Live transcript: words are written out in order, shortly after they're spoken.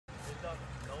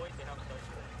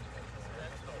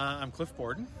I'm Cliff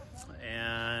Borden,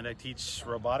 and I teach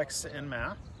robotics and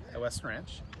math at Weston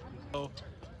Ranch. So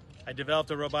I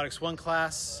developed a Robotics 1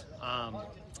 class.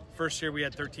 First year we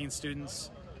had 13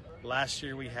 students. Last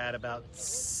year we had about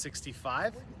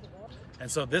 65.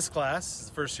 And so this class,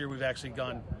 the first year we've actually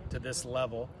gone to this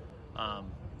level.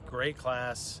 Great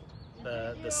class.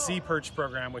 The SeaPearch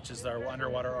program, which is our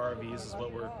underwater ROVs, is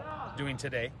what we're doing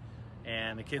today.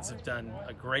 And the kids have done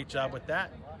a great job with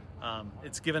that.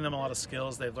 It's given them a lot of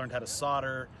skills. They've learned how to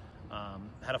solder,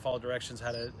 how to follow directions,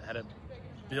 how to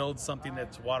build something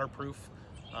that's waterproof,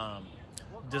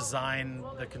 design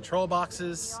the control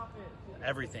boxes,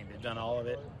 everything. They've done all of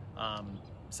it.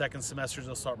 Second semesters,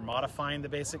 they'll start modifying the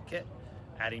basic kit,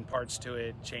 adding parts to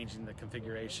it, changing the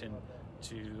configuration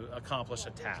to accomplish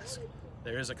a task.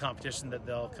 There is a competition that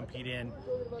they'll compete in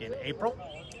April,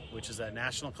 which is a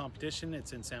national competition.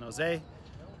 It's in San Jose.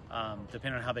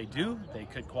 Depending on how they do, they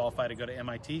could qualify to go to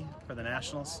MIT for the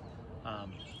nationals.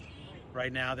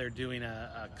 Right now they're doing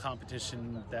a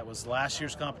competition that was last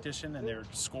year's competition, and their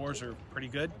scores are pretty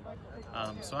good.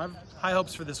 So I have high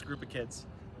hopes for this group of kids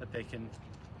that they can,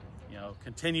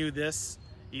 continue this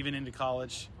even into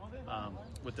college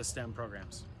with the STEM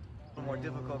programs. More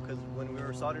difficult because when we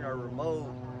were soldering our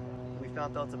remote, we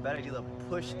found out it's a bad idea to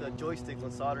push the joystick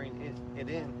when soldering it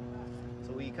in.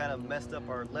 So we kind of messed up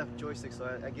our left joystick,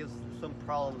 so that gives some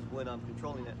problems when I'm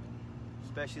controlling it,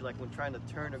 especially like when trying to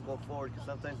turn or go forward, because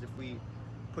sometimes if we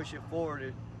push it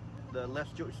forward, the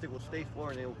left joystick will stay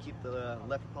forward and it will keep the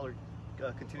left propeller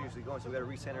continuously going, so we got to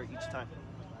recenter each time.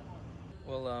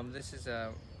 Well, this is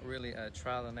really a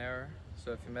trial and error,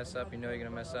 so if you mess up, you know you're going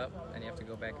to mess up, and you have to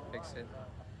go back and fix it.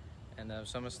 And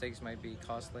some mistakes might be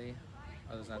costly,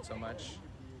 others not so much.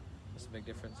 That's a big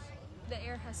difference. The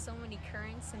air has so many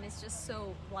currents and it's just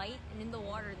so light, and in the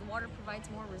water provides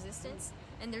more resistance,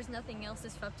 and there's nothing else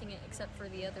disrupting it except for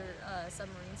the other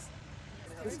submarines.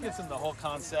 This gets them the whole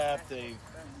concept. They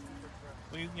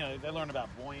learn about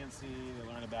buoyancy. They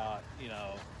learn about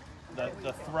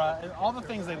the thrust. All the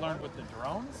things they learned with the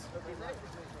drones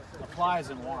applies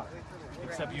in water,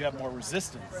 except you have more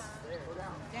resistance.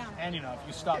 And if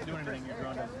you stop doing anything, your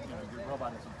drone doesn't, your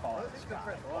robot doesn't fall out of the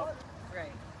sky.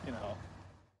 Right.